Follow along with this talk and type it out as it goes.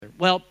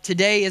Well,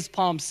 today is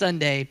Palm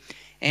Sunday,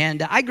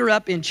 and I grew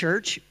up in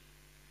church,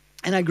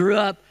 and I grew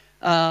up,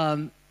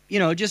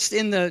 just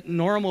in the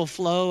normal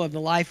flow of the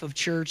life of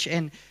church.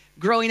 And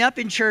growing up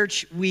in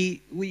church,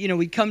 we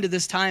come to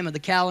this time of the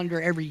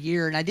calendar every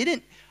year, and I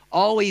didn't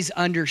always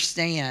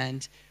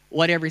understand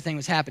what everything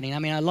was happening. I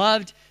mean, I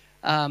loved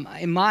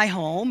in my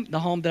home, the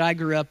home that I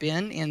grew up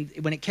in, and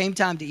when it came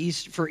time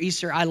for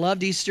Easter, I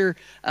loved Easter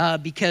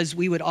because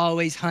we would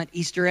always hunt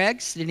Easter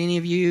eggs. Did any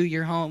of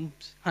your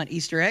homes hunt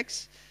Easter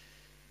eggs?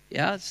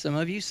 Yeah, some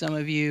of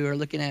you are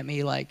looking at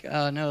me like,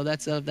 oh, no,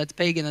 that's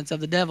pagan, that's of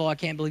the devil. I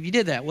can't believe you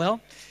did that.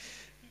 Well,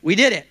 we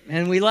did it,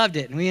 and we loved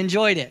it, and we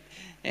enjoyed it.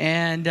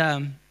 And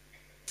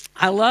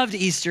I loved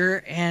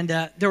Easter, and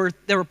there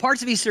were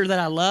parts of Easter that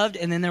I loved,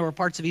 and then there were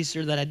parts of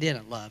Easter that I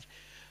didn't love.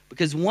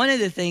 Because one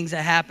of the things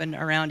that happened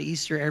around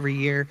Easter every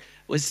year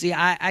was,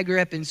 I grew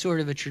up in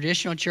sort of a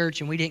traditional church,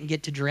 and we didn't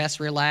get to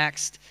dress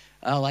relaxed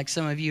like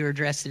some of you are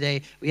dressed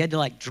today. We had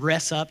to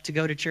dress up to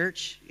go to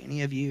church.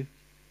 Any of you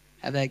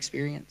have that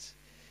experience?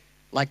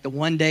 Like the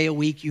one day a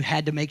week you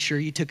had to make sure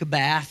you took a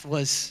bath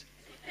was,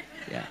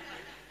 yeah.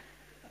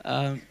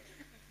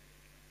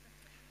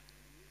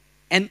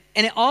 And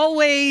it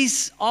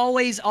always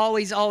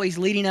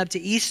leading up to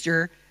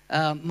Easter,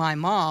 my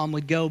mom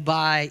would go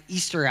buy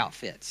Easter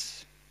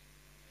outfits.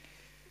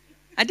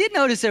 I did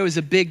notice there was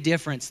a big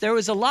difference. There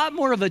was a lot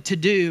more of a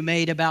to-do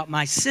made about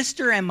my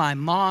sister and my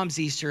mom's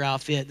Easter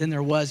outfit than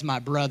there was my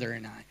brother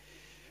and I.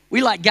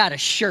 We got a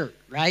shirt,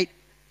 right?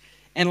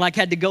 And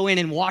had to go in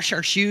and wash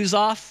our shoes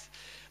off.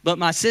 But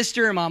my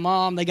sister and my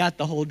mom, they got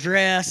the whole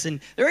dress. And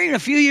there were even a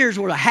few years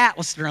where a hat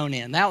was thrown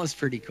in. That was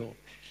pretty cool.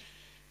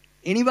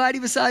 Anybody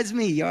besides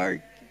me?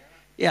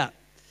 Yeah.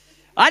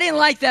 I didn't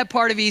like that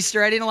part of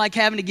Easter. I didn't like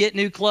having to get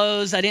new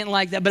clothes. I didn't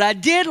like that. But I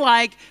did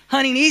like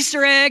hunting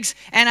Easter eggs.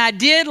 And I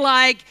did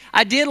like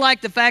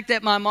the fact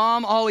that my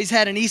mom always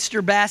had an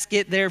Easter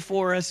basket there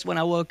for us when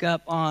I woke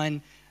up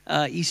on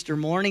Easter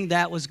morning.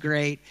 That was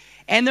great.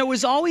 And there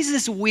was always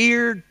this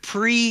weird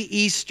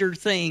pre-Easter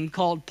thing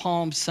called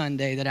Palm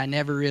Sunday that I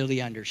never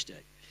really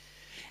understood.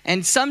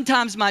 And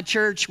sometimes my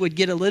church would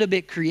get a little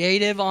bit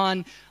creative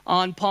on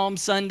Palm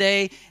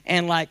Sunday,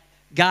 and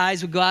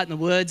guys would go out in the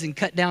woods and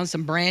cut down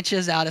some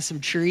branches out of some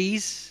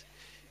trees.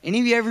 Any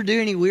of you ever do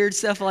any weird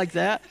stuff like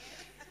that?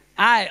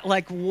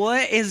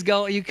 What is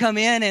going? You come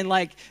in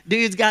and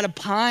dude's got a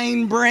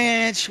pine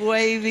branch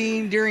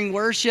waving during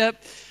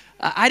worship.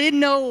 I didn't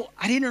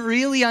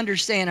really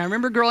understand. I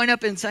remember growing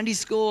up in Sunday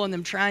school and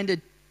them trying to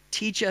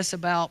teach us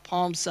about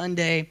Palm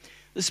Sunday.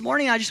 This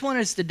morning, I just want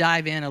us to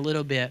dive in a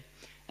little bit.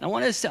 And I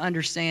want us to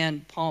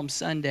understand Palm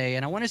Sunday.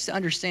 And I want us to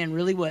understand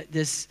really what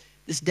this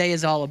day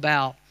is all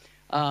about.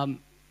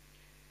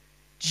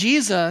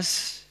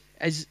 Jesus,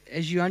 as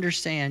you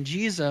understand,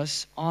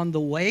 Jesus, on the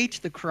way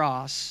to the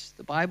cross,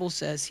 the Bible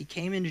says he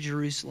came into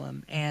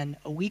Jerusalem. And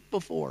a week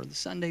before, the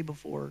Sunday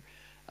before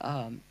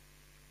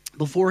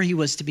he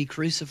was to be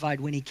crucified,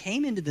 when he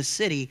came into the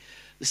city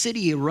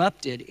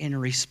erupted in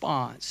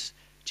response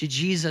to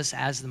Jesus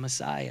as the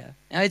Messiah.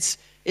 Now, it's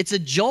a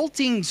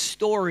jolting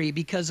story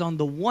because on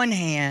the one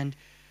hand,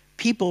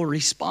 people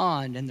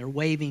respond and they're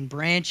waving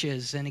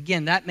branches. And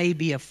again, that may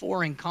be a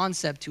foreign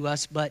concept to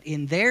us, but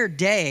in their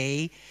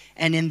day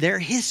and in their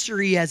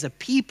history as a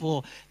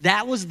people,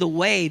 that was the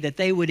way that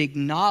they would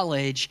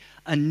acknowledge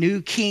a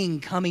new king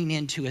coming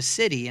into a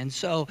city. And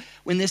so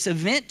when this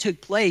event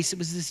took place, it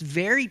was this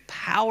very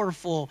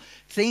powerful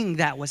thing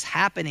that was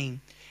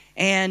happening.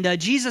 And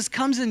Jesus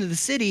comes into the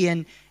city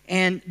and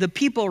the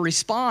people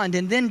respond.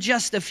 And then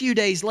just a few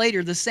days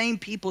later, the same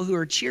people who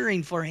are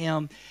cheering for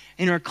him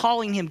and are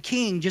calling him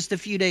king, just a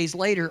few days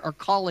later, are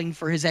calling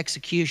for his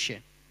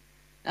execution.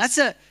 That's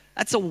a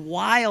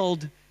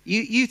wild.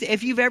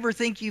 If you've ever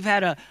think you've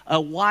had a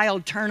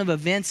wild turn of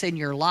events in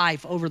your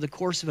life over the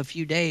course of a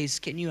few days,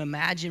 can you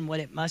imagine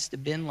what it must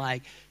have been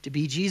like to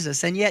be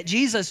Jesus? And yet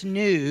Jesus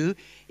knew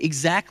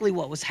exactly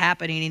what was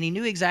happening, and he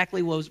knew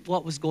exactly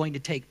what was going to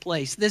take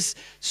place. This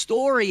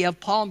story of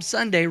Palm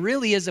Sunday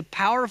really is a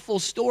powerful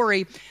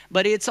story,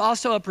 but it's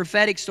also a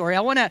prophetic story.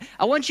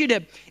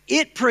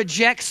 It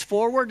projects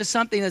forward to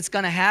something that's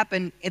going to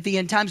happen at the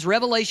end times.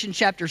 Revelation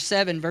chapter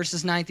 7,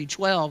 verses 9 through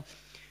 12.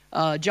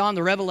 John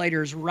the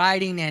Revelator is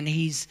writing, and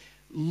he's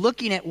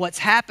looking at what's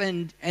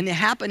happened and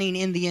happening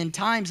in the end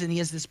times, and he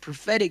has this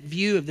prophetic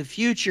view of the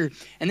future.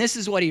 And this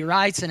is what he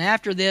writes. And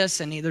after this,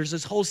 there's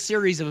this whole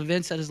series of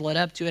events that has led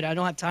up to it. I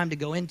don't have time to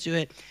go into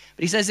it.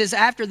 But he says this: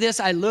 after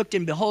this, I looked,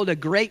 and behold, a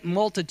great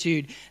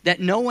multitude that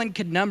no one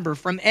could number,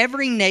 from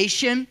every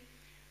nation,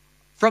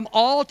 from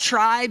all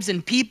tribes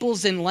and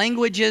peoples and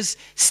languages,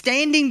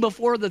 standing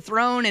before the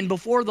throne and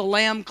before the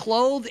Lamb,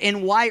 clothed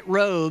in white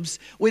robes,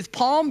 with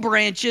palm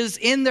branches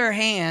in their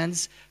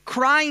hands,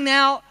 crying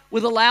out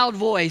with a loud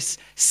voice,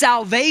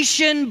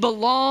 "Salvation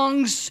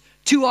belongs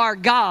to our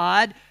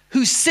God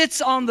who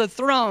sits on the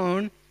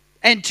throne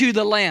and to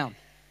the Lamb."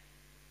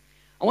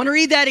 I want to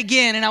read that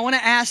again, and I want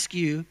to ask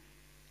you,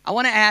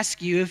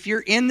 if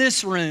you're in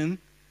this room,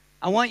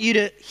 I want you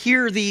to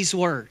hear these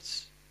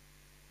words.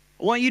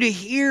 I want you to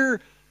hear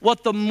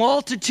what the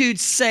multitude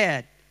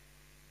said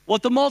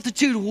what the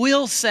multitude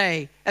will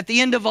say at the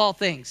end of all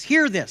things.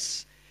 Hear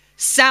this.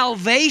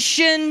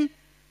 Salvation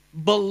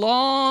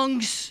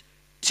belongs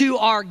to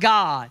our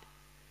God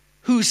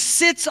who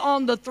sits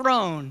on the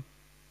throne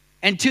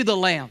and to the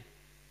Lamb.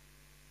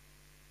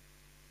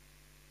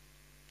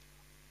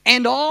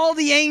 And all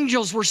the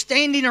angels were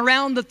standing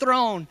around the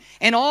throne,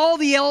 and all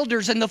the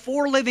elders and the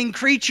four living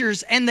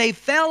creatures, and they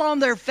fell on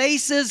their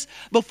faces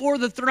before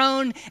the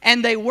throne,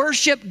 and they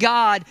worshiped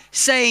God,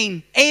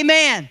 saying,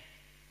 Amen.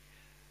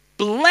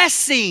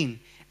 Blessing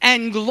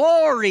and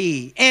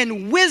glory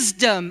and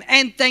wisdom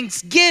and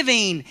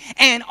thanksgiving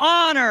and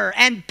honor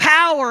and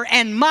power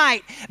and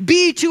might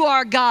be to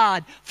our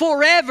God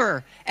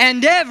forever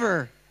and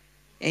ever.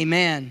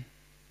 Amen.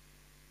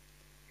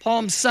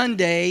 Palm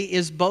Sunday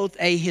is both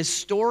a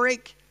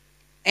historic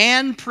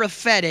and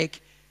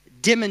prophetic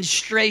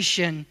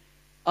demonstration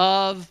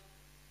of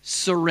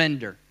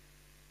surrender.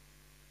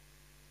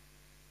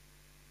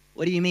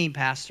 What do you mean,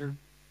 Pastor?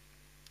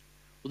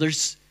 Well,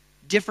 there's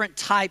different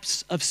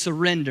types of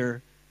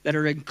surrender that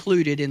are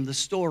included in the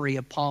story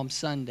of Palm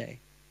Sunday.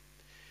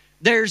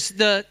 There's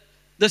the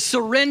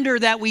surrender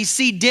that we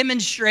see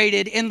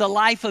demonstrated in the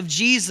life of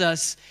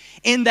Jesus,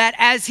 in that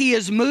as he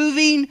is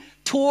moving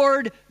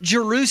toward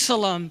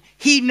Jerusalem,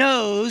 he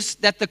knows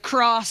that the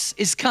cross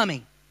is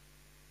coming.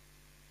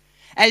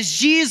 As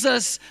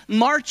Jesus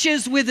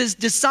marches with his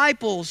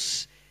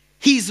disciples,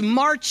 he's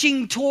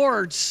marching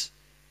towards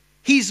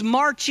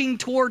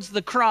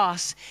the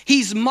cross.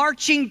 He's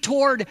marching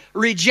toward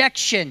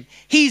rejection.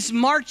 He's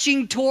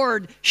marching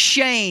toward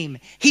shame.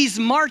 He's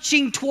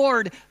marching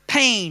toward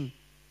pain.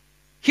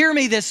 Hear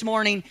me this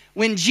morning.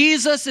 When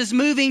Jesus is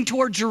moving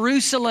toward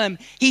Jerusalem,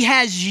 he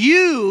has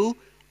you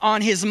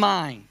on his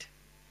mind.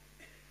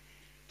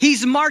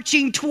 He's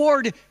marching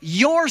toward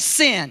your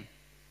sin.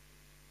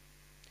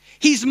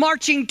 He's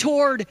marching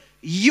toward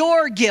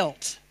your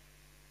guilt.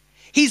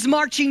 He's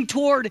marching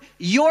toward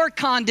your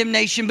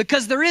condemnation,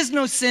 because there is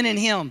no sin in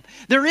him.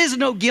 There is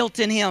no guilt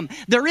in him.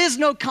 There is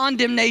no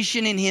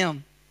condemnation in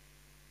him.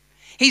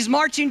 He's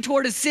marching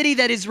toward a city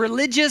that is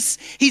religious.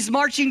 He's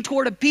marching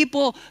toward a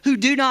people who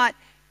do not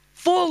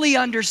fully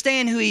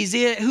understand who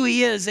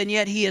he is, and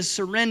yet he has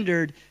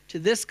surrendered to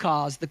this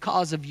cause, the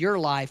cause of your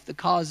life, the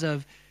cause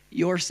of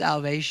your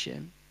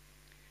salvation.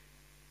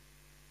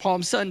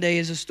 Palm Sunday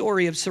is a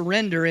story of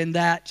surrender, in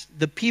that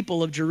the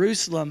people of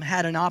Jerusalem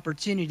had an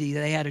opportunity.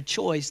 They had a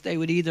choice. They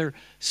would either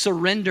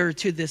surrender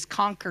to this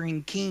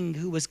conquering king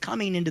who was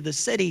coming into the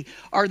city,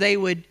 or they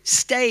would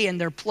stay in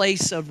their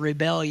place of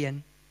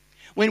rebellion.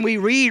 When we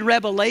read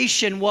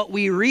Revelation, what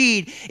we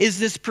read is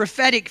this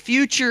prophetic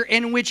future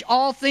in which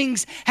all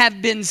things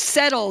have been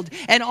settled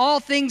and all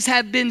things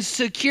have been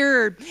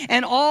secured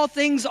and all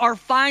things are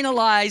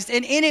finalized.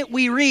 And in it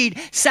we read,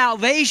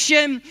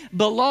 salvation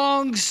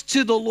belongs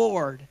to the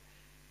Lord.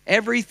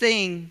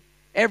 Everything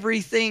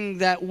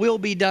that will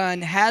be done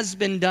has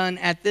been done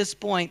at this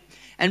point.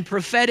 And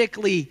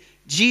prophetically,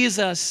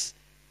 Jesus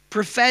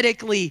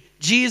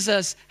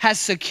has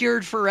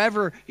secured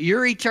forever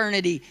your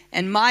eternity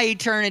and my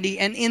eternity.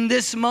 And in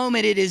this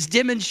moment, it is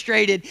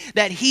demonstrated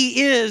that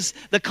he is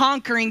the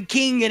conquering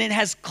king. And it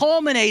has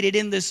culminated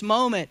in this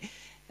moment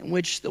in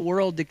which the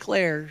world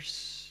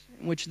declares,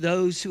 in which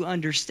those who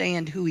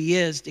understand who he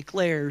is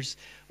declares,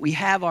 we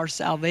have our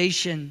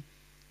salvation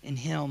in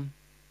him.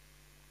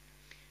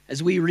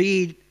 As we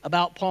read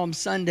about Palm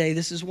Sunday,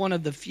 this is one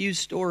of the few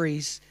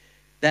stories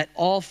that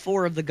all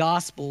four of the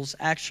Gospels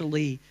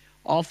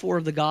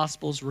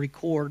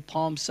record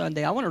Palm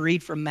Sunday. I want to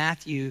read from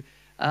Matthew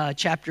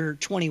chapter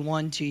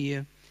 21 to you.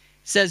 It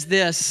says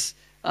this,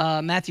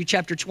 Matthew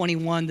chapter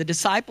 21, the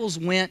disciples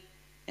went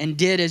and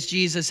did as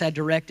Jesus had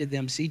directed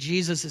them. See,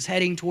 Jesus is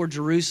heading toward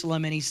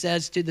Jerusalem, and he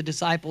says to the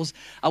disciples,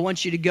 I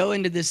want you to go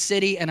into this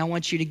city, and I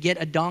want you to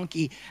get a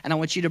donkey, and I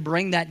want you to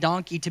bring that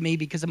donkey to me,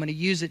 because I'm going to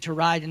use it to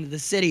ride into the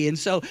city. And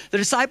so the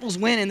disciples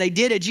went, and they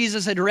did as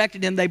Jesus had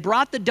directed them. They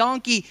brought the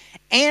donkey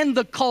and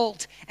the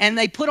colt, and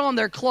they put on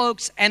their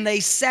cloaks, and they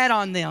sat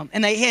on them,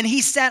 and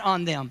he sat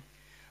on them.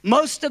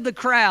 Most of the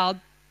crowd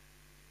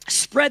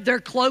spread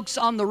their cloaks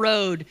on the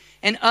road,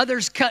 and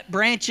others cut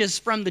branches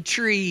from the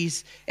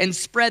trees and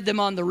spread them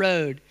on the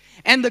road.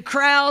 And the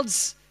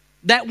crowds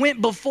that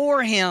went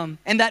before him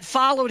and that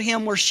followed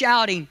him were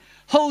shouting,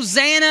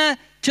 Hosanna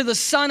to the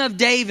Son of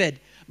David.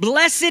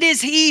 Blessed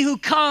is he who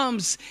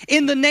comes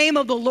in the name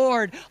of the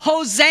Lord.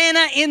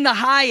 Hosanna in the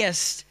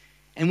highest.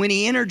 And when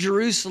he entered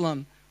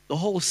Jerusalem, the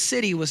whole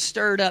city was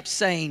stirred up,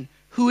 saying,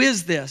 who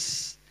is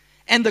this?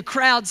 And the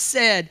crowd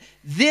said,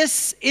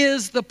 this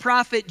is the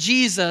prophet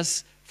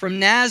Jesus from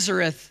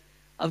Nazareth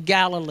of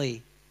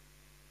Galilee.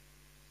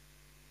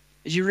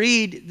 As you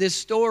read this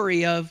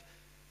story of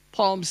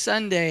Palm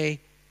Sunday,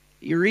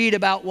 you read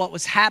about what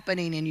was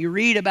happening, and you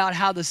read about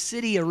how the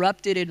city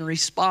erupted in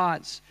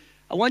response.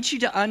 I want you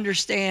to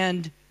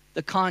understand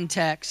the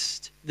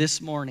context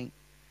this morning.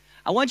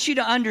 I want you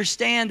to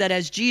understand that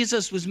as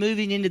Jesus was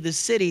moving into the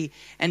city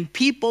and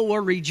people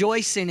were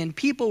rejoicing and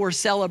people were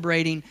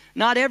celebrating,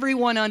 not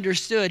everyone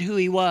understood who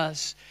he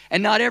was,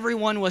 and not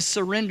everyone was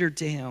surrendered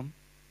to him.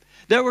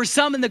 There were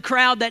some in the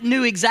crowd that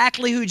knew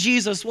exactly who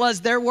Jesus was.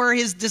 There were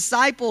his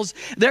disciples.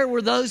 There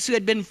were those who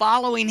had been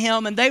following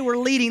him, and they were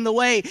leading the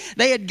way.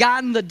 They had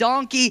gotten the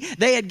donkey,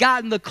 they had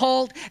gotten the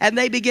colt, and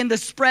they began to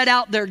spread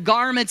out their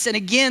garments. And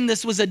again,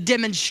 this was a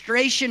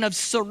demonstration of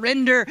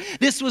surrender.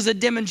 This was a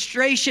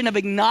demonstration of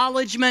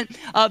acknowledgement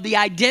of the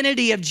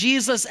identity of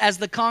Jesus as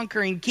the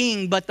conquering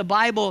king. But the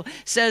Bible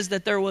says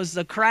that there was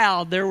a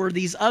crowd. There were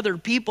these other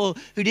people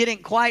who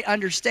didn't quite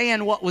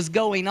understand what was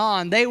going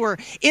on. They were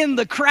in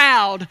the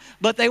crowd,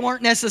 but they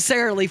weren't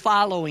necessarily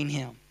following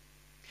him.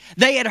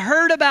 They had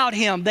heard about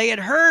him. They had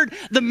heard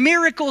the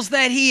miracles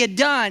that he had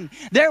done.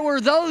 There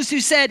were those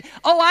who said,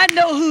 "Oh, I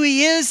know who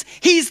he is.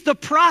 He's the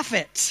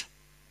prophet.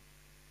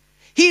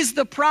 He's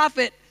the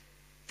prophet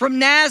from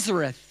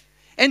Nazareth."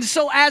 And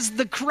so as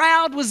the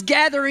crowd was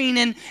gathering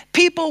and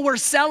people were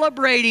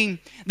celebrating,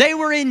 they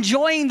were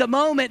enjoying the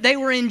moment, they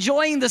were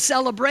enjoying the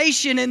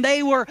celebration, and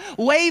they were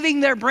waving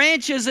their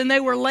branches and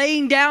they were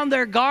laying down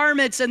their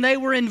garments and they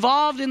were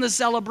involved in the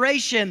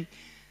celebration.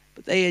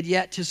 But they had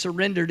yet to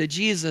surrender to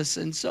Jesus,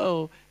 and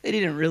so they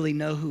didn't really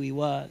know who he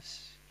was.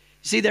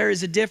 You see, there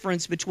is a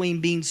difference between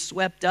being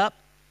swept up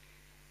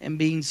and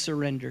being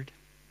surrendered.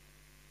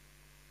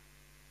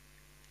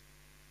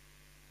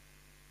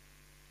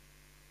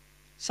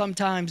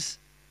 Sometimes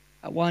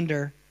I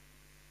wonder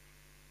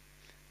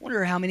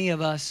how many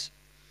of us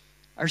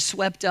are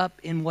swept up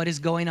in what is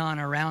going on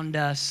around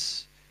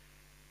us,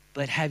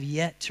 but have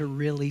yet to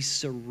really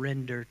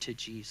surrender to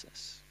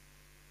Jesus.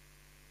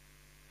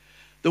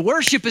 The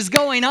worship is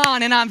going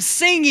on, and I'm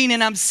singing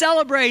and I'm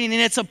celebrating, and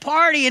it's a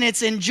party and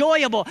it's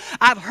enjoyable.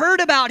 I've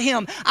heard about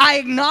him. I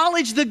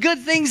acknowledge the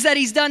good things that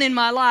he's done in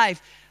my life,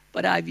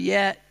 but I've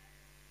yet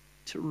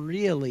to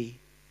really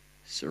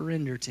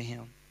surrender to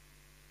him.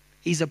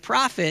 He's a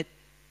prophet,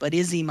 but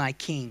is he my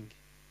king?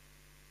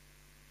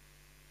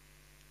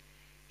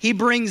 He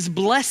brings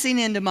blessing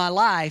into my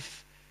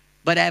life,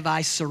 but have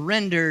I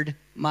surrendered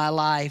my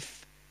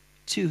life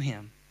to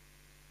him?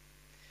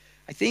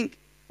 I think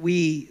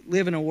we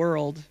live in a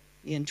world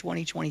in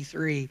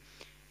 2023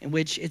 in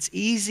which it's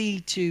easy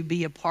to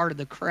be a part of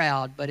the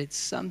crowd, but it's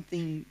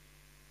something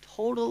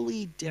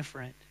totally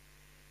different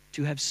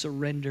to have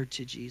surrendered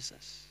to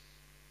Jesus.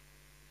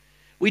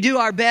 We do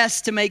our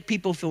best to make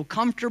people feel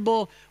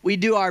comfortable. We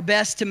do our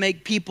best to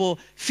make people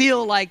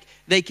feel like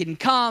they can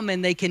come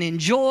and they can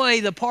enjoy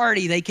the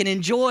party. They can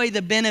enjoy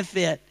the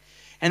benefit.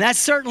 And that's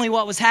certainly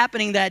what was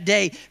happening that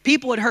day.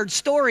 People had heard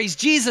stories.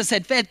 Jesus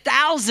had fed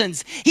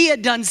thousands. He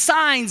had done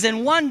signs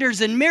and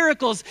wonders and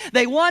miracles.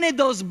 They wanted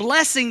those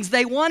blessings.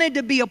 They wanted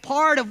to be a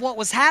part of what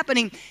was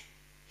happening.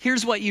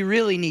 Here's what you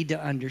really need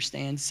to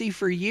understand. See,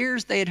 for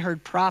years they had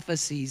heard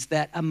prophecies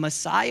that a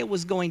Messiah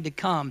was going to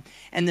come,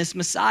 and this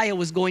Messiah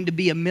was going to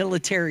be a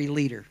military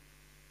leader.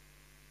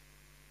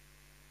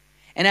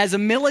 And as a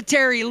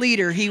military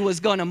leader, he was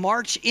going to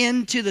march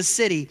into the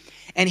city,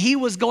 and he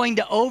was going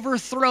to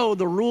overthrow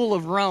the rule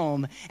of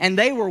Rome. And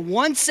they were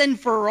once and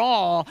for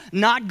all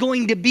not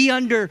going to be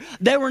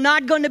they were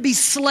not going to be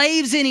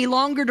slaves any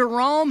longer to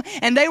Rome,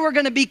 and they were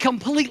going to be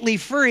completely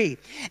free.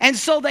 And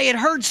so they had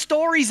heard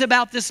stories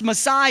about this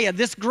Messiah,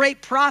 this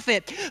great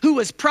prophet who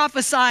was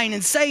prophesying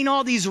and saying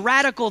all these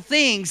radical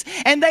things.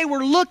 And they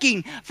were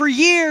looking for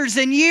years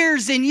and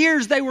years and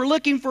years. They were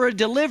looking for a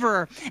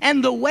deliverer.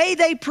 And the way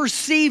they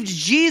perceived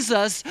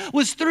Jesus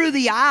was through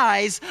the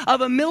eyes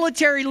of a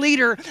military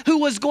leader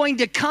who was going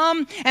to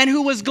come and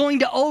who was going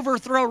to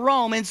overthrow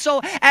Rome. And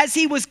so as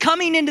he was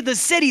coming into the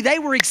city, they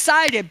were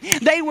excited.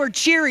 They were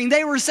cheering.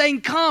 They were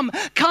saying, "Come,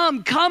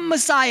 come, come,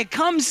 Messiah,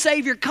 come,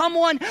 Savior, come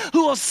one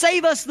who will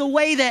save us the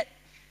way that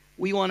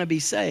we want to be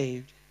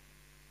saved."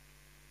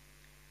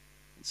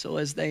 And so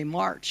as they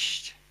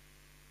marched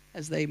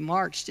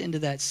into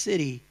that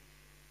city,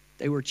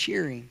 they were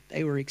cheering.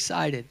 They were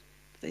excited.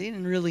 But they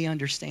didn't really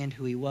understand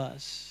who he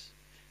was.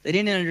 They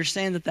didn't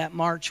understand that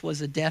march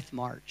was a death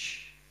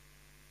march.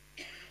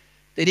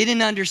 They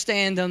didn't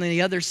understand on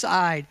the other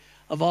side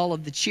of all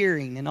of the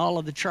cheering and all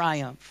of the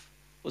triumph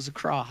was a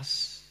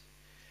cross.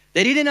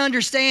 They didn't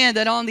understand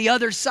that on the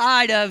other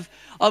side of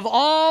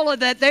all of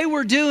that they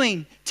were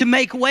doing to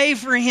make way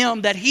for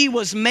him, that he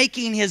was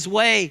making his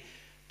way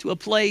to a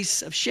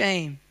place of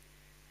shame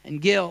and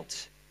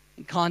guilt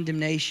and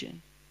condemnation.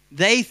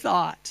 They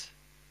thought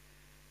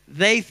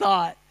they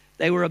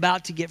were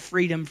about to get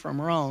freedom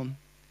from Rome,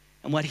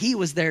 and what he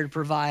was there to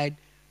provide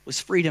was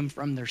freedom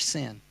from their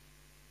sin.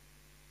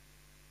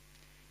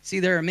 See,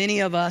 there are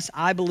many of us,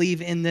 I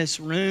believe, in this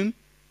room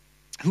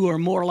who are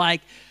more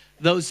like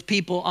those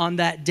people on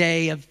that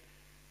day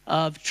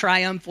of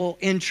triumphal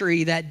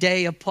entry, that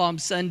day of Palm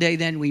Sunday,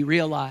 than we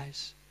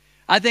realize.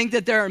 I think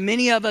that there are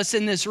many of us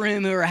in this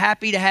room who are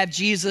happy to have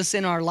Jesus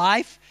in our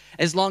life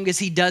as long as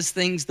he does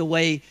things the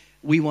way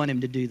we want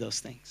him to do those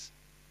things.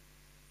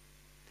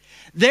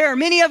 There are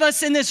many of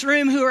us in this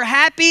room who are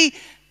happy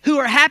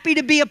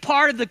to be a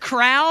part of the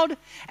crowd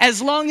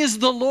as long as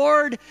the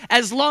Lord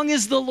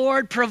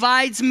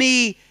provides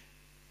me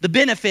the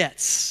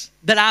benefits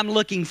that I'm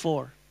looking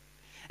for.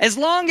 As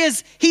long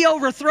as he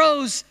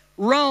overthrows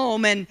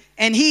Rome, and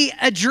he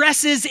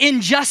addresses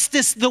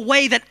injustice the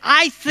way that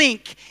I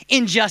think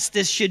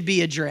injustice should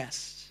be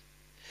addressed.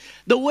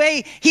 The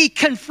way he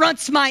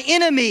confronts my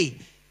enemy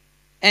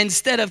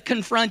instead of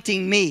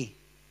confronting me.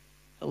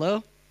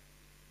 Hello?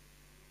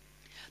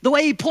 The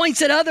way he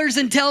points at others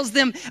and tells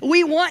them,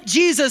 we want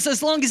Jesus,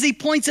 as long as he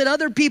points at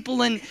other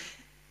people and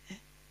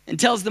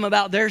tells them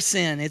about their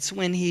sin. It's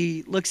when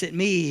he looks at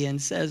me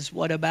and says,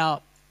 what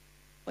about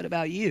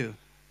you?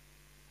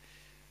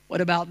 What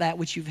about that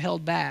which you've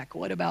held back?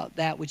 What about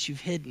that which you've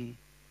hidden?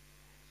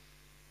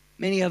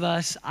 Many of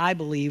us, I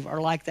believe, are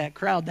like that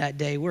crowd that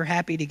day. We're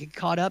happy to get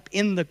caught up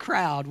in the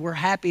crowd. We're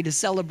happy to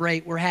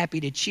celebrate. We're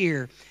happy to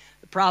cheer.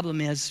 The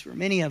problem is, for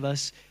many of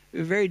us, we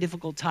have a very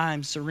difficult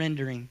time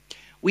surrendering.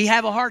 We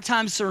have a hard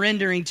time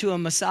surrendering to a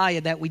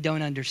Messiah that we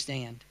don't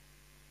understand.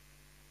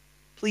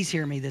 Please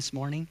hear me this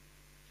morning.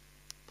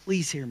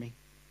 Please hear me.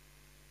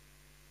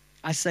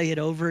 I say it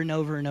over and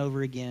over and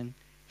over again.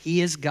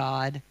 He is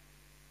God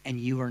and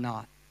you are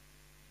not.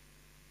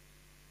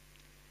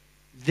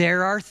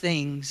 There are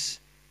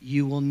things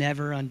you will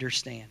never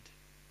understand.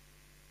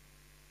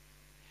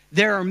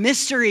 There are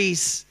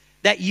mysteries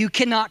that you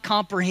cannot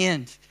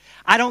comprehend.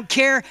 I don't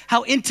care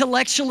how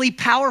intellectually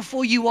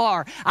powerful you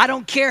are. I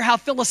don't care how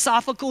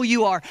philosophical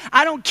you are.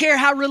 I don't care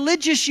how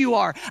religious you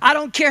are. I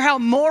don't care how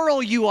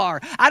moral you are.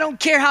 I don't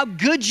care how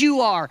good you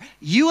are.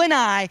 You and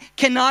I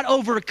cannot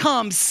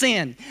overcome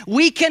sin.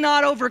 We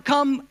cannot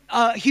overcome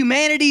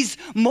humanity's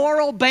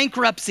moral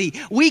bankruptcy.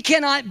 We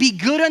cannot be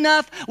good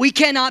enough. We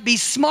cannot be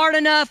smart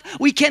enough.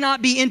 We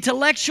cannot be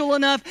intellectual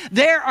enough.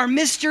 There are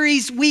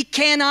mysteries we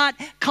cannot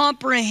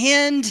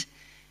comprehend.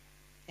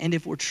 And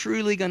if we're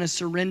truly going to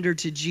surrender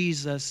to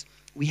Jesus,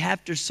 we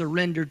have to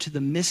surrender to the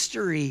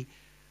mystery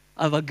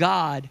of a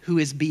God who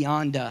is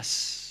beyond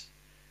us,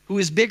 who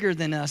is bigger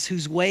than us,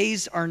 whose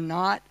ways are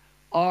not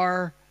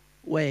our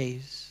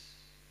ways.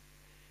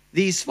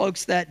 These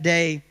folks that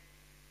day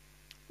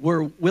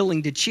were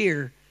willing to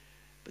cheer,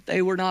 but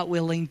they were not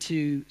willing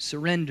to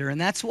surrender.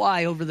 And that's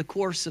why over the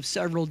course of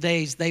several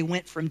days, they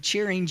went from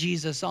cheering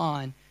Jesus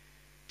on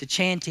to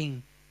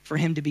chanting for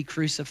him to be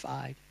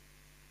crucified.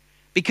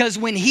 Because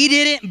when he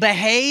didn't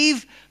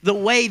behave the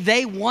way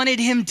they wanted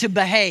him to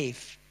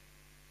behave,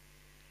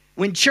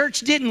 when church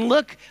didn't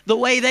look the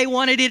way they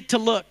wanted it to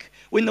look,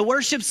 when the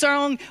worship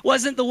song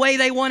wasn't the way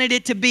they wanted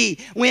it to be,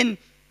 when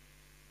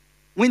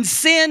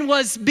sin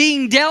was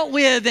being dealt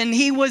with and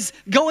he was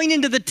going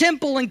into the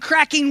temple and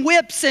cracking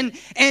whips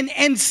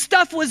and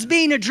stuff was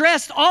being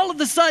addressed, all of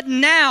a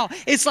sudden now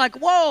it's like,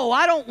 whoa,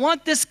 I don't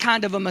want this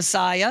kind of a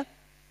Messiah.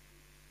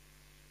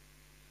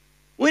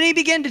 When he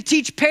began to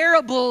teach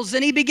parables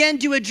and he began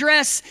to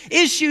address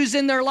issues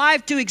in their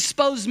life to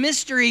expose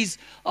mysteries,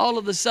 all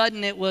of a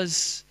sudden it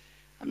was,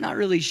 I'm not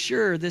really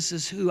sure this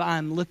is who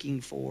I'm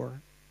looking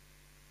for.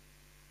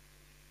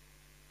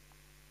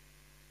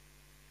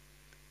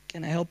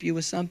 Can I help you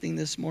with something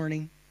this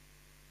morning?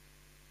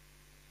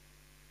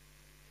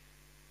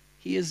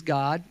 He is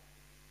God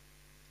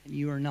and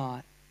you are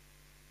not.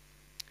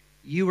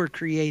 You were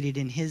created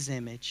in his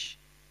image.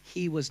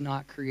 He was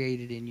not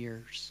created in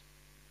yours.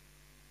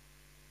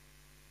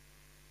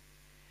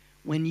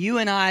 When you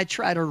and I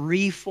try to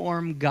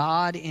reform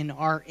God in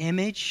our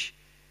image,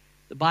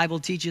 the Bible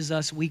teaches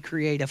us we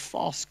create a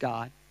false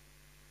God.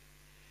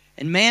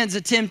 And man's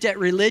attempt at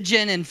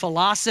religion and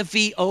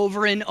philosophy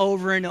over and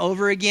over and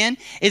over again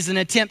is an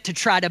attempt to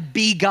try to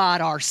be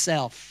God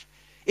ourselves.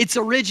 It's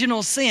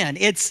original sin.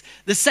 It's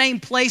the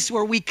same place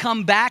where we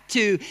come back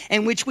to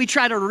in which we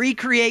try to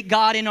recreate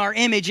God in our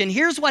image. And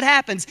here's what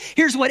happens.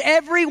 Here's what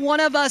every one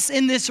of us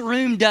in this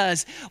room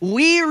does.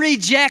 We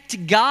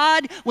reject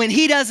God when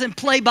he doesn't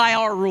play by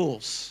our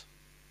rules.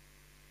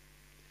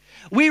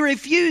 We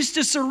refuse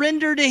to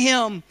surrender to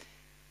him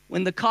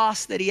when the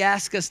cost that he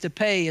asks us to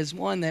pay is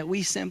one that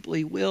we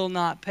simply will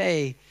not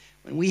pay,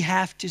 when we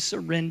have to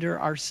surrender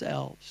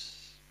ourselves.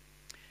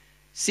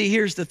 See,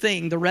 here's the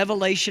thing. The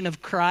revelation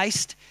of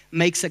Christ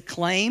makes a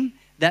claim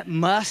that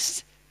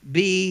must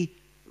be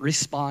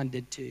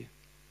responded to.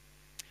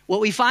 What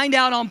we find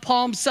out on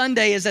Palm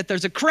Sunday is that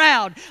there's a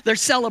crowd,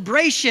 there's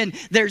celebration,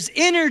 there's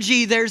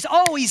energy, there's,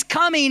 oh, he's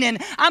coming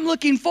and I'm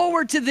looking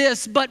forward to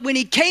this. But when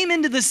he came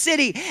into the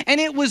city and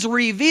it was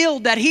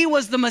revealed that he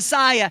was the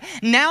Messiah,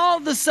 now all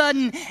of a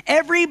sudden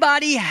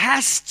everybody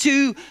has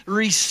to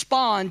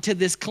respond to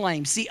this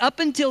claim. See, up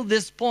until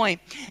this point,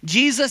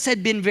 Jesus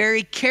had been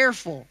very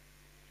careful.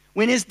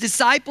 When his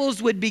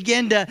disciples would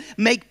begin to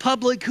make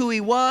public who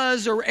he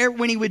was, or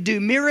when he would do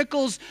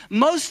miracles,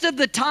 most of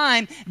the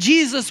time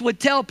Jesus would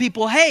tell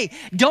people, hey,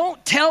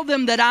 don't tell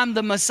them that I'm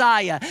the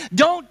Messiah.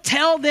 Don't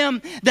tell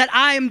them that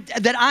I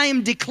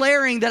am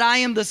declaring that I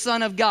am the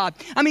Son of God.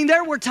 I mean,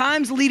 there were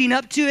times leading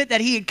up to it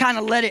that he had kind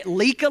of let it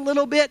leak a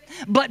little bit,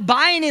 but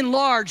by and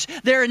large,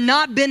 there had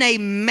not been a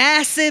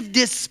massive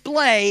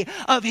display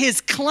of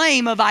his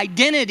claim of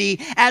identity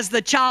as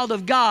the child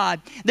of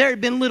God. There had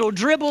been little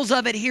dribbles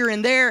of it here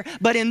and there,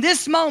 but in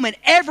this moment,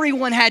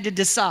 everyone had to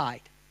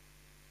decide.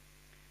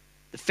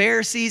 The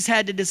Pharisees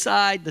had to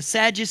decide. The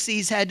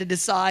Sadducees had to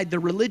decide. The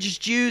religious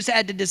Jews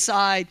had to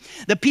decide.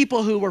 The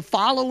people who were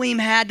following him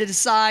had to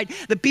decide.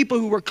 The people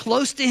who were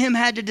close to him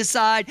had to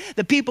decide.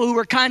 The people who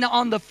were kind of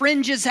on the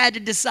fringes had to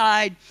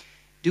decide.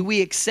 Do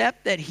we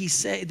accept that he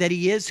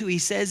is who he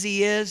says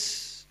he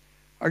is,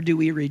 or do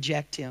we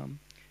reject him?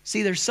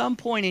 See, there's some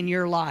point in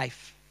your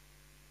life.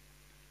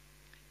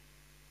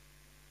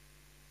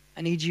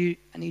 I need you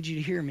to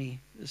hear me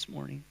this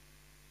morning.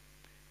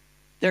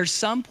 There's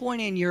some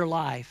point in your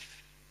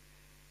life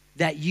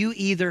that you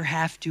either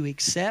have to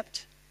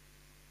accept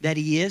that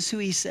he is who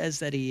he says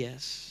that he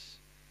is,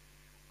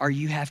 or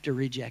you have to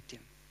reject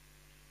him.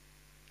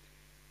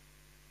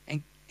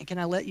 And can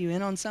I let you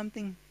in on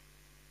something?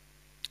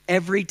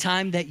 Every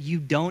time that you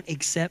don't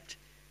accept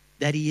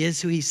that he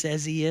is who he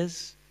says he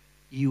is,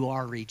 you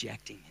are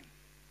rejecting him.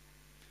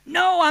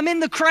 No, I'm in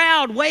the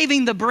crowd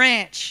waving the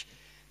branch.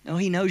 No,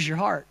 he knows your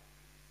heart.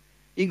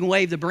 You can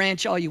wave the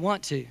branch all you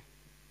want to.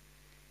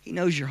 He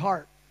knows your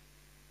heart.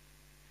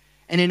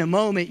 And in a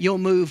moment, you'll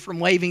move from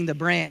waving the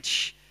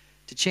branch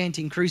to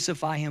chanting,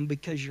 crucify him,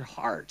 because your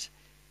heart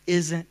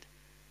isn't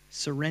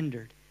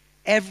surrendered.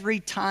 Every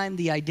time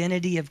the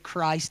identity of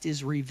Christ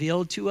is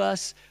revealed to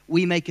us,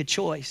 we make a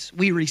choice.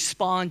 We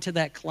respond to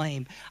that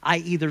claim. I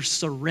either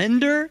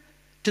surrender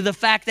to the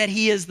fact that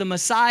he is the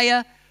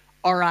Messiah,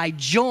 or I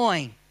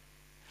join.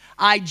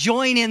 I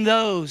join in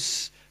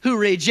those who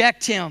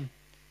reject him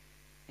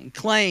and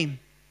claim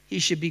he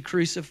should be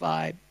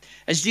crucified.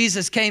 As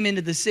Jesus came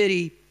into the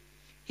city,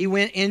 he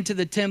went into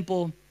the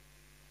temple.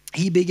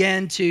 He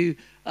began to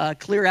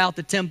clear out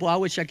the temple. I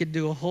wish I could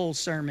do a whole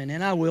sermon,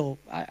 and I will.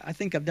 I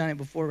think I've done it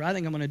before, but I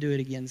think I'm going to do it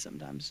again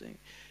sometime soon.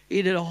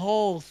 He did a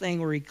whole thing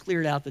where he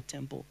cleared out the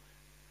temple.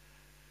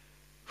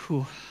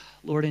 Whew.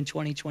 Lord, in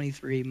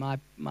 2023,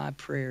 my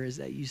prayer is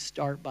that you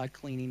start by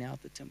cleaning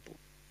out the temple.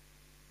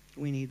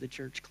 We need the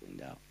church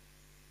cleaned out.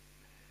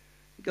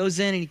 He goes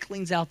in and he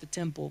cleans out the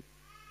temple.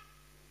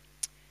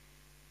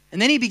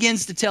 And then he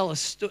begins to tell a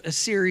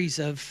series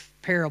of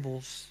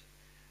parables.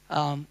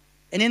 And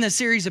in the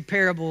series of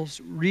parables,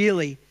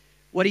 really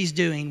what he's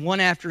doing, one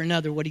after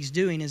another, what he's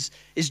doing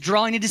is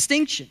drawing a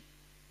distinction.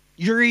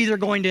 You're either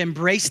going to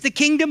embrace the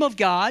kingdom of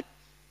God,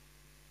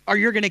 or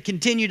you're going to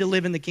continue to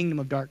live in the kingdom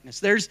of darkness.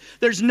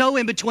 There's no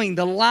in between.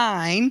 The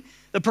line,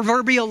 the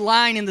proverbial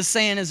line in the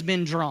sand has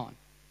been drawn.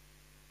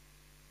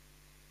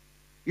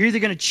 You're either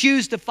going to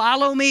choose to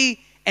follow me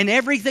and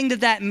everything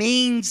that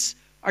means,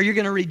 or you're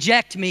going to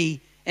reject me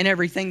and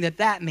everything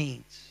that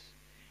means.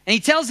 And he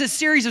tells this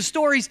series of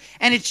stories,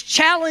 and it's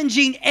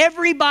challenging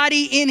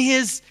everybody in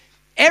his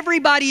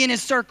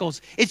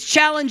circles. It's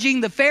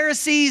challenging the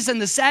Pharisees and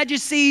the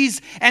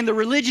Sadducees and the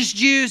religious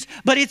Jews,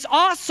 but it's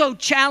also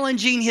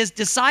challenging his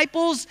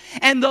disciples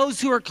and those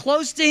who are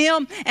close to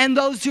him and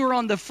those who are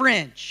on the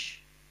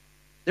fringe.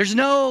 There's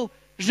no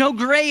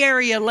gray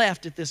area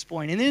left at this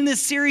point. And in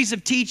this series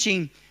of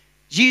teaching,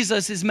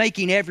 Jesus is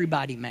making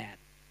everybody mad.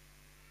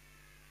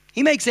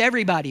 He makes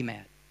everybody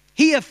mad.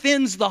 He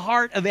offends the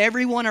heart of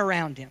everyone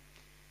around him.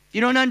 If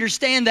you don't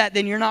understand that,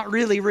 then you're not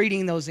really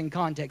reading those in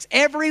context.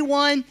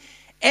 Everyone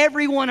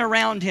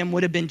around him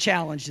would have been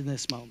challenged in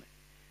this moment.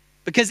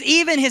 Because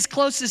even his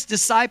closest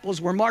disciples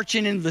were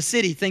marching into the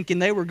city thinking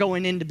they were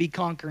going in to be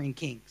conquering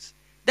kings.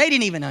 They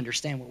didn't even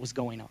understand what was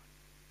going on.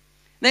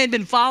 They had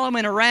been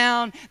following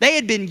around. They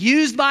had been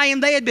used by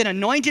him. They had been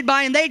anointed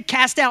by him. They had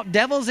cast out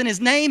devils in his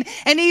name.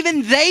 And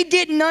even they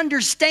didn't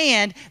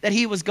understand that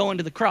he was going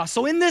to the cross.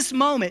 So in this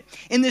moment,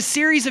 in this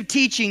series of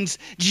teachings,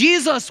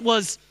 Jesus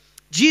was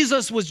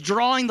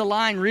drawing the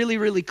line really,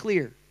 really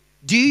clear.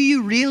 Do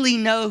you really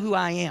know who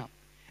I am?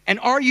 And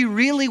are you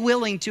really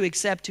willing to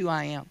accept who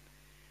I am?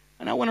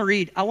 And I want to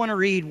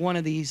read one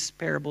of these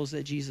parables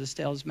that Jesus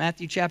tells.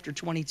 Matthew chapter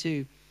 22.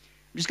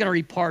 I'm just going to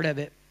read part of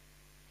it.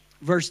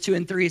 Verse 2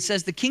 and 3, it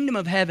says, the kingdom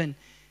of heaven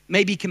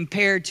may be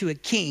compared to a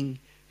king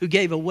who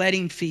gave a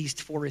wedding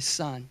feast for his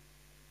son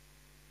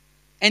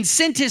and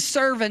sent his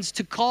servants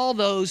to call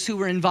those who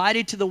were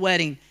invited to the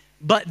wedding,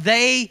 but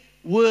they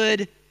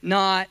would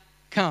not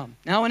come.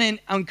 Now, I want to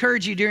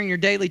encourage you during your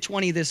daily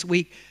 20 this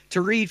week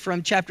to read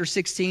from chapter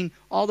 16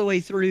 all the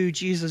way through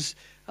Jesus'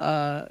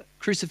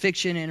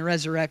 crucifixion and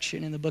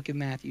resurrection in the book of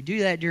Matthew. Do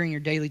that during your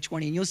daily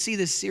 20, and you'll see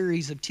this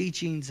series of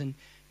teachings and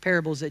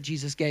parables that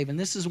Jesus gave, and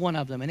this is one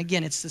of them. And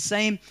again, it's the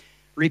same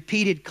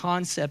repeated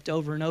concept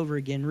over and over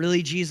again.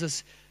 Really,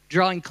 Jesus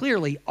drawing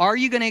clearly, are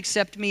you going to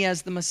accept me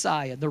as the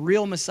Messiah, the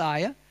real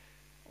Messiah?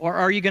 Or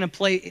are you going to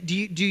play, do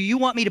you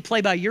want me to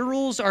play by your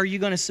rules, or are you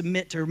going to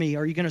submit to me?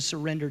 Are you going to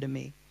surrender to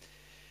me?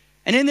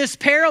 And in this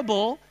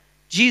parable,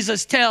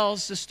 Jesus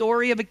tells the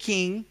story of a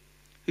king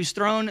who's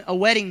having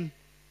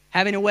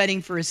a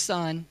wedding for his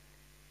son,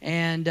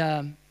 and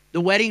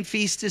the wedding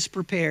feast is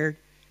prepared,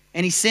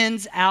 and he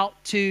sends out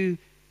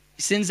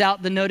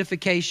the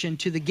notification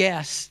to the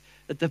guests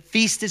that the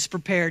feast is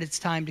prepared, it's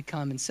time to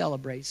come and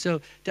celebrate.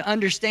 So to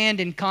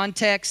understand in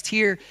context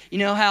here, you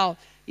know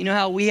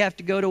how we have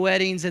to go to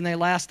weddings and they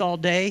last all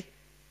day?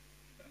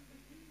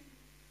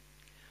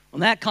 Well,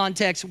 in that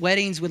context,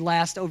 weddings would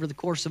last over the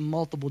course of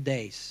multiple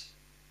days.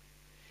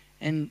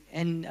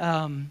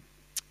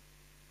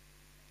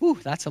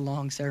 That's a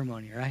long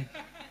ceremony, right?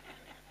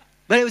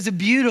 But it was a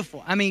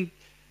beautiful,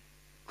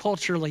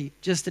 culturally,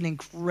 just an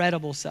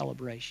incredible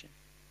celebration.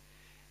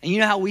 And you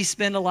know how we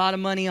spend a lot of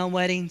money on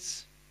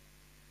weddings?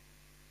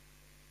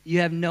 You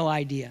have no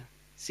idea.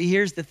 See,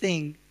 here's the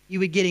thing. You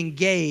would get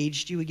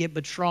engaged, you would get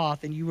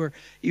betrothed, and you were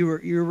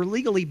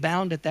legally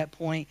bound at that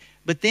point.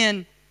 But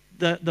then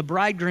the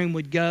bridegroom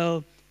would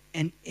go,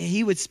 and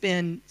he would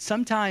spend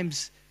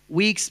sometimes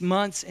weeks,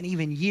 months, and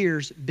even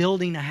years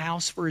building a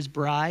house for his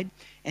bride,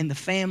 and the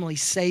family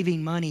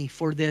saving money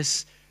for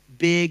this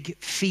big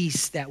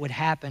feast that would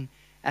happen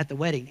at the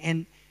wedding.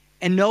 And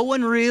no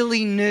one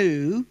really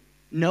knew,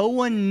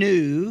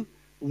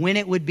 when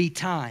it would be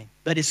time.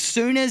 But as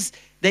soon as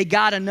they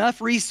got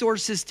enough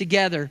resources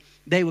together,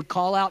 they would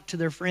call out to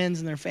their friends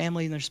and their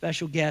family and their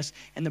special guests,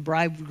 and the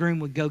bridegroom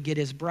would go get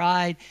his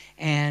bride,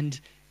 and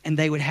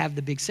they would have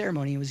the big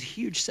ceremony. It was a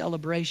huge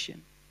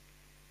celebration.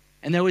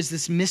 And there was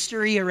this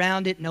mystery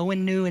around it. No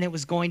one knew when it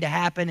was going to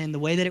happen. And the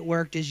way that it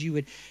worked is you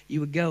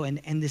would go.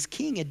 And this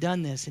king had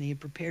done this, and he had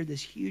prepared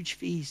this huge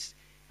feast.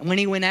 And when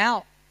he went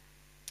out,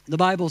 the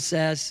Bible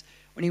says,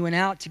 when he went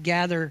out to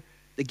gather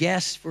the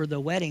guests for the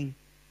wedding,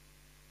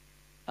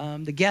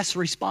 the guests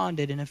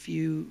responded in a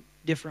few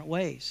different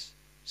ways.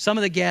 Some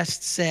of the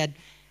guests said,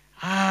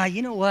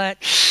 you know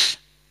what?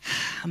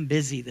 I'm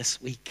busy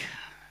this week.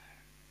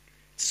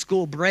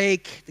 School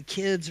break. The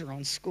kids are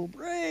on school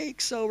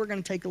break, so we're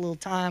going to take a little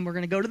time. We're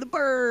going to go to the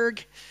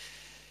Berg.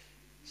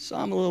 So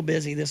I'm a little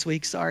busy this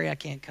week. Sorry, I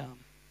can't come.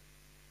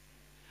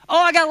 Oh,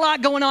 I got a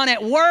lot going on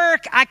at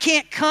work. I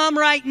can't come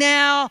right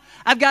now.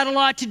 I've got a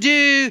lot to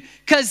do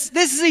because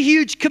this is a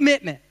huge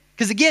commitment.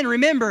 Because again,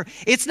 remember,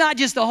 it's not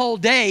just a whole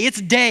day. It's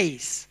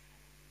days.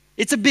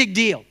 It's a big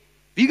deal.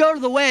 If you go to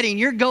the wedding,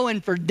 you're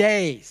going for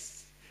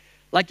days.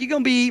 Like you're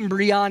going to be eating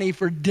biryani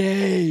for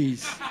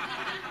days.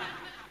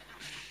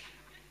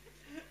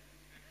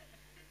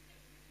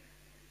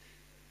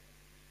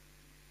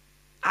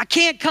 I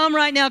can't come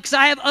right now because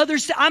I have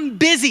I'm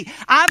busy.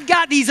 I've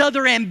got these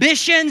other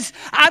ambitions.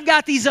 I've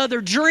got these other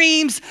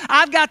dreams.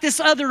 I've got this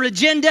other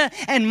agenda,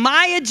 and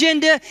my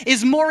agenda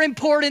is more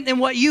important than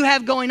what you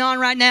have going on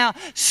right now.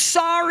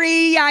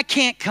 Sorry, I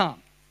can't come.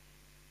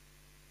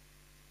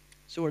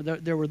 So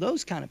there were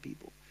those kind of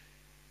people.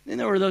 Then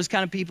there were those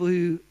kind of people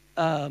who,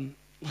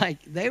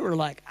 they were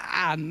like,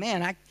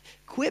 man,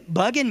 quit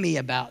bugging me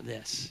about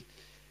this.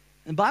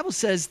 And the Bible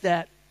says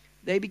that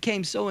they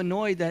became so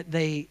annoyed that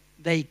they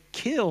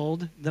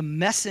killed the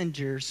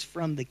messengers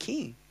from the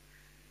king.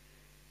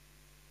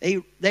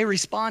 They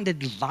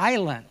responded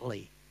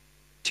violently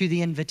to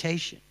the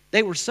invitation.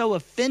 They were so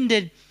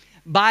offended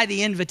by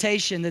the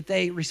invitation that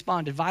they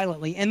responded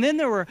violently. And then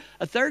there were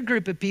a third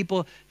group of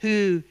people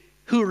who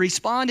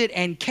responded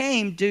and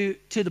came to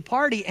the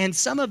party. And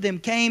some of them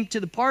came to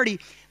the party,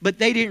 but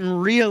they didn't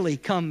really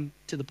come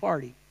to the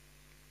party.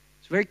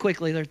 Very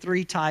quickly, there are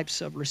three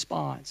types of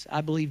response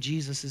I believe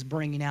Jesus is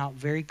bringing out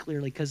very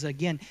clearly because,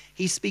 again,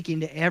 he's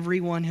speaking to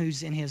everyone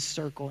who's in his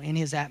circle, in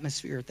his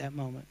atmosphere at that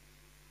moment.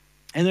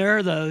 And there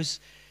are those,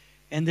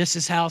 and this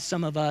is how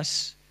some of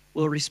us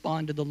will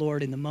respond to the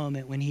Lord in the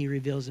moment when he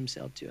reveals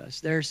himself to us.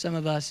 There are some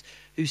of us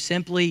who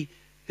simply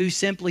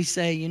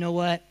say, you know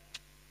what?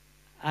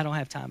 I don't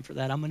have time for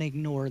that. I'm going to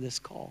ignore this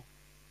call.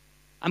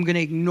 I'm going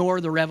to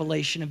ignore the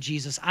revelation of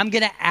Jesus. I'm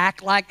going to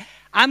act like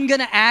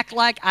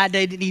I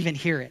didn't even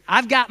hear it.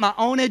 I've got my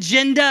own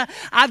agenda.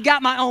 I've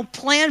got my own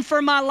plan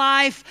for my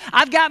life.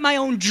 I've got my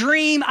own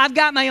dream. I've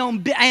got my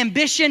own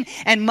ambition.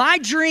 And my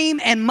dream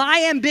and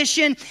my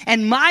ambition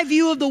and my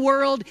view of the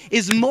world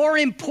is more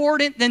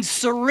important than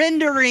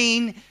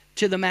surrendering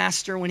to the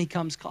Master when he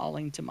comes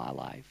calling to my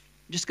life.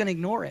 I'm just going to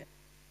ignore it.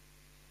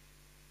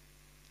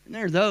 And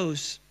there are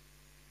those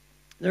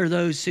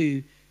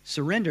who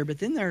surrender, but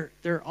then there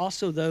are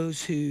also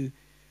those who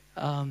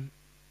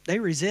they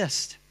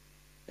resist.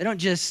 They don't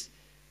just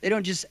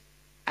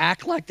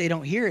act like they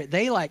don't hear it.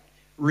 They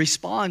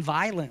respond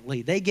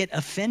violently. They get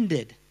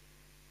offended.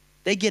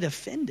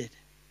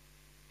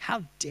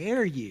 How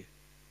dare you?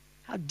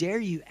 How dare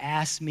you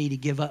ask me to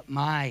give up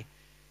my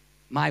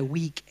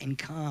week and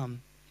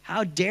come?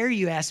 How dare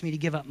you ask me to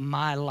give up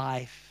my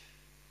life?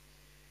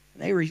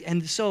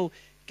 And so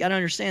got to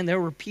understand,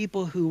 there were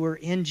people who were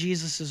in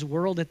Jesus'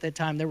 world at that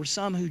time. There were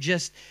some who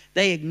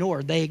they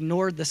ignored. They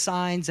ignored the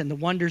signs and the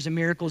wonders and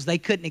miracles. They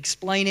couldn't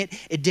explain it.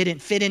 It didn't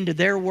fit into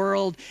their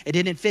world. It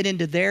didn't fit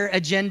into their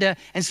agenda.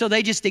 And so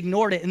they just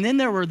ignored it. And then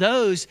there were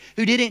those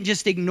who didn't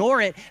just ignore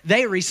it.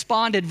 They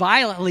responded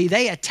violently.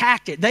 They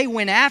attacked it. They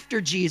went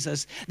after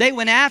Jesus. They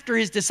went after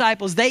his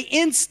disciples. They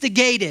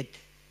instigated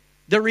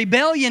the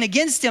rebellion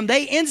against him.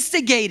 They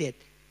instigated.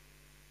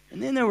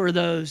 And then there were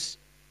those,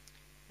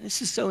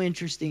 this is so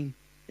interesting.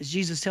 As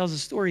Jesus tells the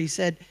story, he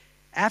said,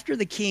 after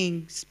the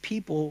king's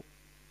people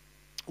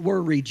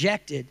were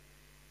rejected,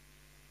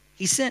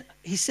 he sent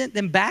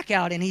them back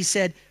out and he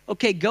said,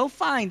 okay, go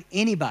find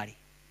anybody.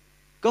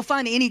 Go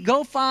find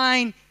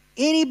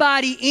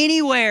anybody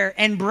anywhere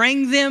and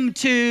bring them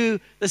to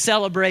the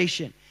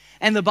celebration.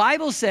 And the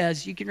Bible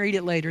says, you can read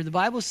it later, the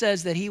Bible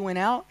says that he went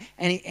out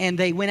and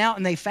they went out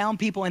and they found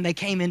people and they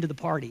came into the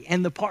party.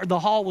 And the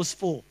hall was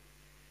full.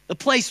 The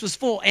place was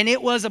full and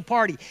it was a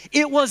party.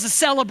 It was a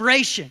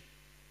celebration.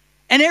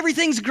 And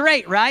everything's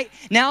great, right?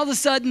 Now all of a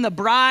sudden the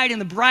bride and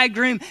the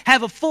bridegroom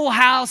have a full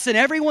house and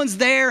everyone's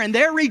there and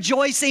they're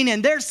rejoicing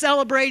and they're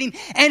celebrating.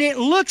 And it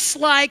looks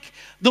like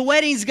the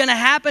wedding's going to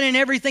happen and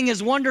everything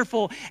is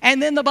wonderful.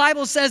 And then the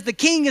Bible says the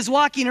king is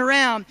walking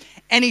around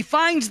and he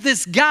finds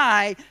this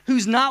guy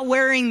who's not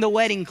wearing the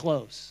wedding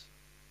clothes.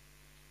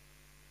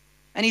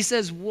 And he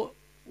says,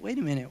 wait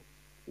a minute,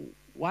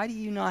 why do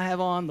you not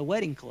have on the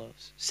wedding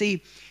clothes?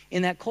 See,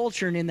 in that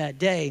culture and in that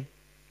day,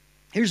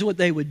 here's what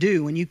they would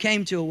do. When you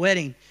came to a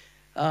wedding,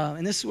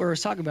 and this is what I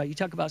was talking about, you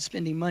talk about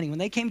spending money. When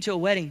they came to a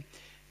wedding,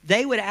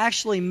 they would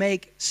actually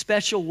make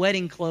special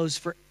wedding clothes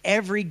for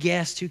every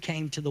guest who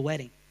came to the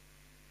wedding.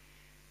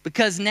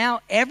 Because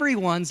now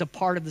everyone's a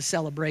part of the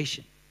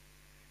celebration.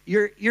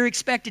 You're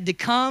expected to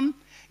come.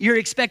 You're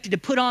expected to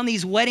put on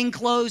these wedding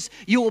clothes.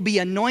 You will be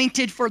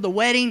anointed for the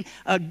wedding.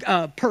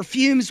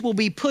 Perfumes will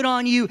be put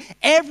on you.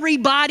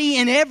 Everybody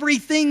and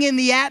everything in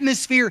the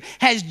atmosphere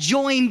has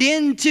joined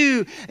in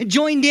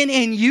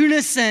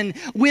unison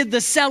with the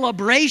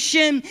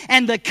celebration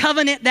and the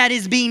covenant that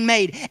is being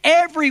made.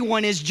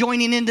 Everyone is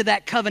joining into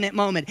that covenant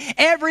moment.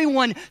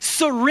 Everyone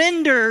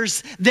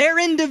surrenders their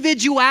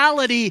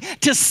individuality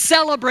to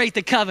celebrate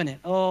the covenant.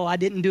 Oh, I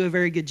didn't do a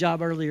very good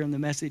job earlier in the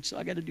message, so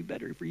I got to do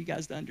better for you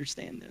guys to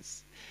understand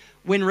this.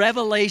 When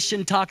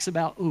Revelation talks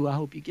about, I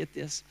hope you get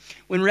this.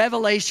 When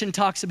Revelation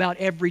talks about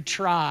every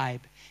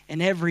tribe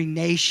and every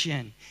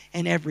nation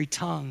and every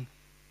tongue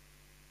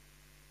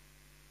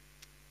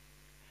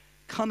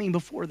coming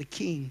before the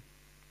king,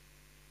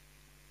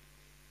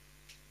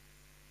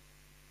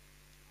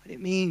 what it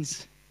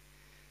means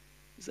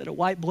is that a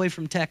white boy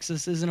from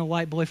Texas isn't a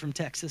white boy from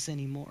Texas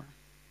anymore.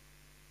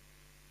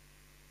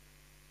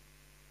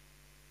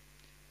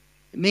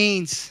 It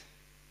means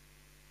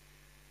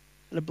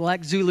that a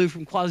black Zulu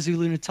from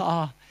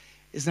KwaZulu-Natal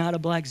is not a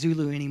black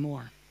Zulu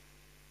anymore.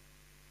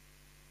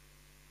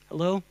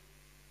 Hello?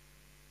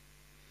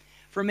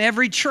 From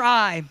every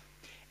tribe,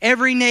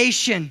 every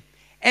nation,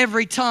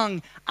 every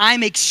tongue,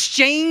 I'm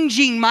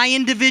exchanging my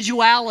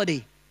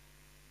individuality.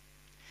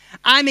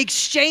 I'm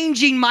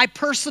exchanging my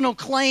personal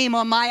claim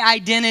on my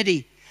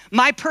identity,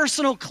 my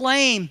personal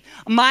claim,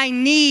 my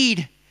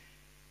need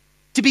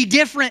to be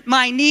different,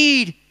 my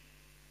need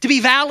to be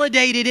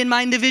validated in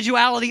my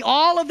individuality.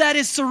 All of that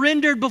is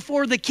surrendered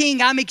before the king.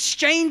 I'm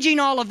exchanging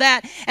all of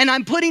that and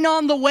I'm putting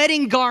on the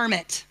wedding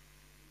garment.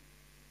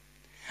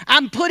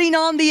 I'm putting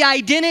on the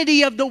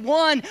identity of the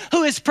one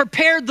who has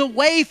prepared the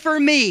way for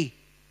me,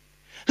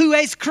 who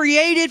has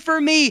created for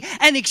me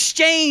an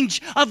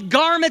exchange of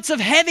garments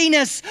of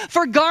heaviness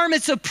for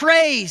garments of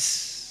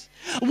praise.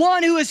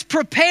 One who is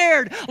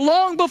prepared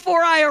long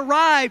before I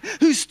arrive,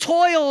 who's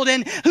toiled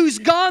and who's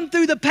gone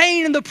through the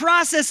pain and the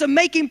process of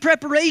making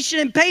preparation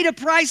and paid a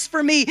price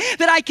for me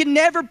that I can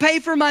never pay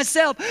for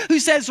myself, who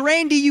says,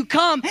 Randy, you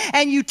come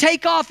and you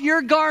take off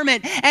your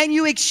garment and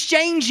you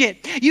exchange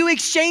it. You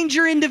exchange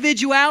your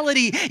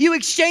individuality. You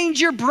exchange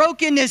your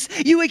brokenness.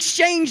 You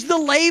exchange the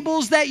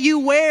labels that you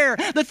wear,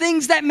 the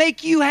things that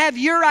make you have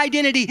your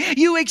identity.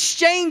 You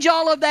exchange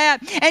all of that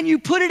and you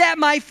put it at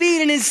my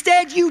feet, and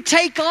instead you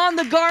take on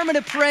the garment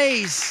of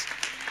praise.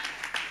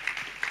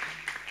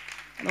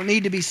 I don't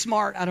need to be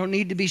smart. I don't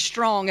need to be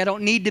strong. I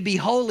don't need to be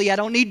holy. I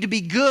don't need to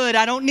be good.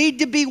 I don't need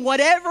to be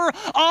whatever.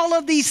 All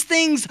of these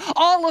things,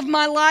 all of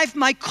my life,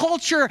 my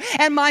culture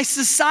and my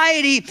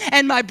society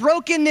and my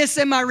brokenness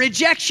and my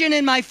rejection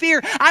and my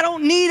fear. I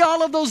don't need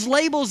all of those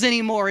labels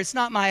anymore. It's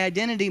not my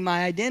identity.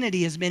 My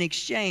identity has been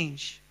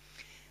exchanged.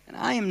 And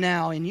I am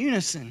now in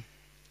unison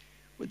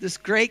with this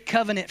great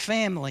covenant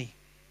family,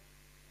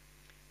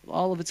 with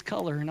all of its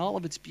color and all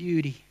of its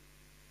beauty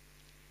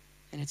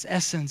and its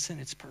essence and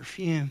its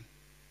perfume.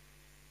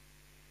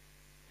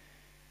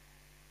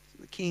 So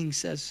the king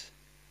says,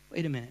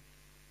 wait a minute.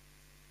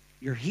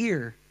 You're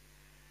here,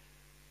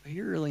 but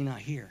you're really not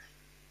here.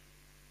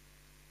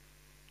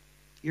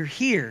 You're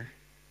here.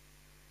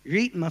 You're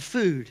eating my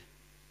food.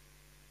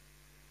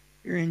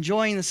 You're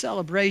enjoying the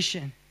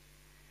celebration,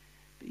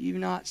 but you've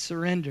not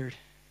surrendered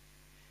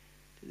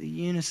to the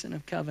unison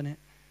of covenant.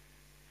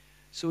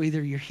 So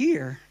either you're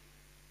here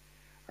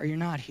or you're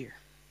not here.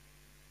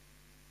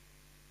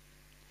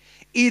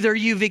 Either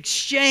you've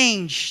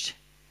exchanged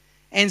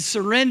and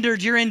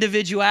surrendered your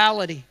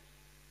individuality.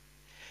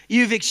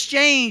 You've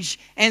exchanged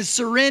and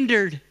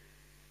surrendered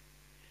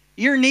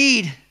your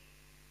need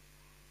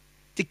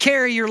to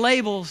carry your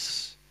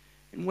labels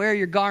and wear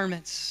your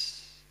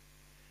garments.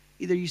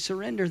 Either you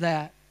surrender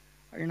that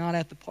or you're not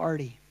at the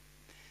party.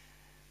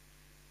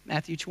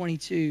 Matthew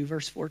 22,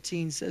 verse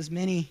 14 says,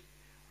 many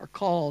are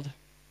called,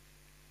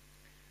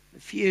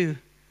 but few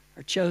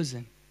are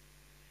chosen.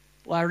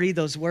 Well, I read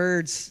those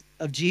words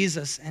of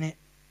Jesus and it's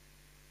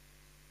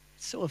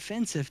so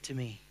offensive to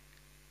me.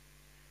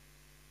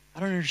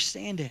 I don't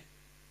understand it.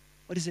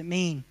 What does it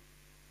mean?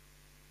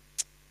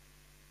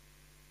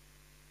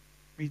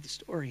 Read the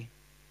story.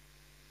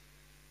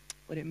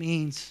 What it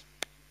means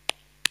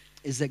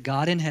is that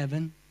God in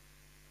heaven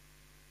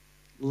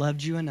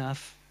loved you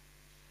enough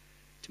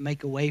to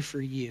make a way for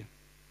you.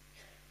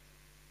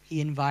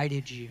 He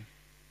invited you.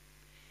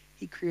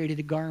 He created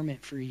a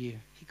garment for you.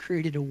 He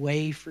created a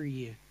way for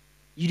you.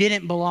 You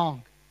didn't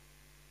belong.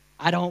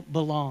 I don't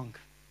belong.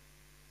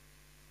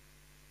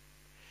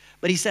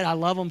 But he said, I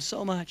love them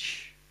so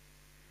much.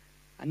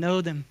 I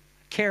know them.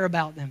 I care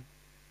about them.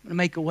 I'm going to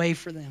make a way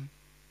for them.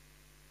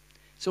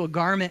 So a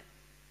garment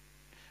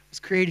was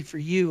created for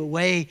you. A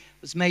way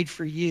was made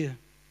for you.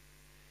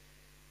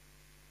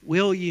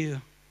 Will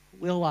you?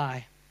 Will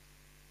I?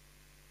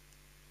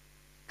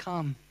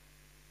 Come.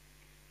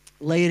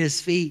 Lay at his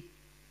feet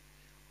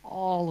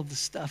all of the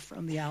stuff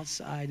from the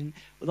outside, and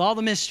with all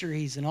the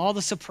mysteries and all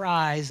the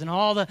surprise and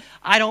all the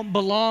I don't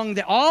belong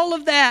there, all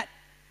of that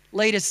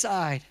laid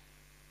aside.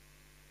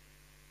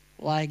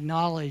 Will I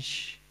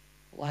acknowledge?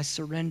 Will I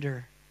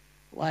surrender?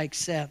 Will I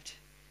accept?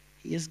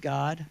 He is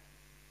God.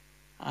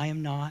 I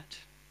am not.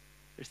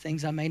 There are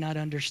things I may not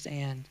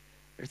understand.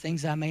 There are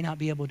things I may not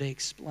be able to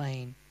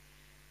explain.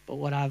 But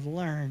what I've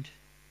learned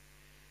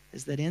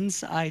is that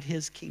inside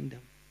his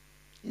kingdom,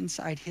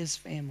 inside his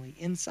family,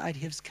 inside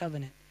his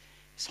covenant,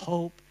 is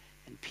hope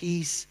and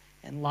peace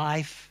and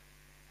life.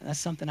 And that's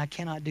something I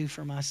cannot do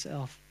for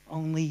myself.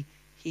 Only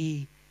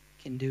he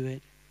can do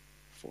it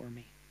for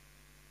me.